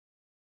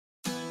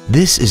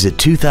This is a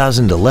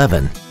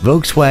 2011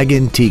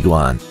 Volkswagen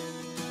Tiguan.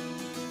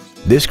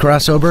 This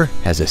crossover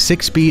has a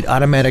 6-speed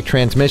automatic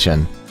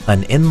transmission,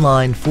 an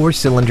inline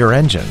 4-cylinder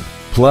engine.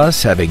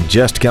 Plus, having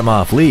just come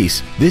off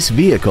lease, this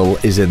vehicle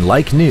is in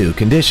like-new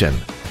condition.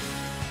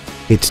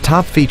 Its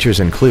top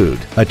features include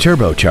a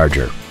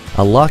turbocharger,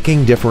 a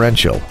locking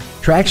differential,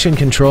 traction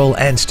control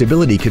and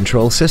stability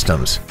control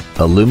systems,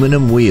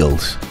 aluminum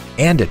wheels,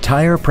 and a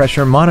tire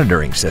pressure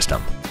monitoring system.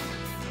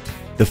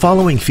 The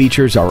following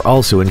features are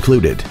also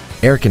included: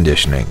 air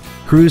conditioning,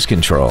 cruise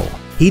control,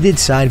 heated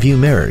side view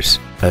mirrors,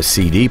 a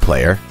CD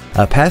player,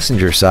 a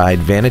passenger side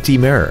vanity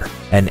mirror,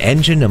 an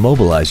engine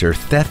immobilizer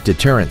theft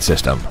deterrent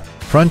system,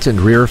 front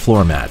and rear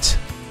floor mats,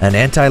 an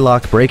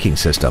anti-lock braking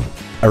system,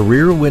 a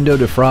rear window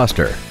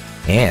defroster,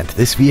 and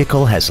this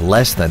vehicle has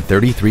less than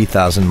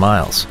 33,000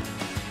 miles.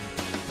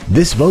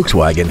 This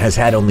Volkswagen has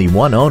had only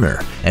one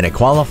owner and it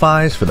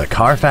qualifies for the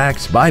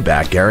Carfax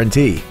buyback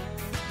guarantee.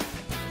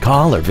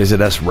 Call or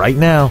visit us right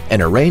now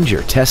and arrange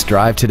your test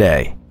drive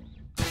today.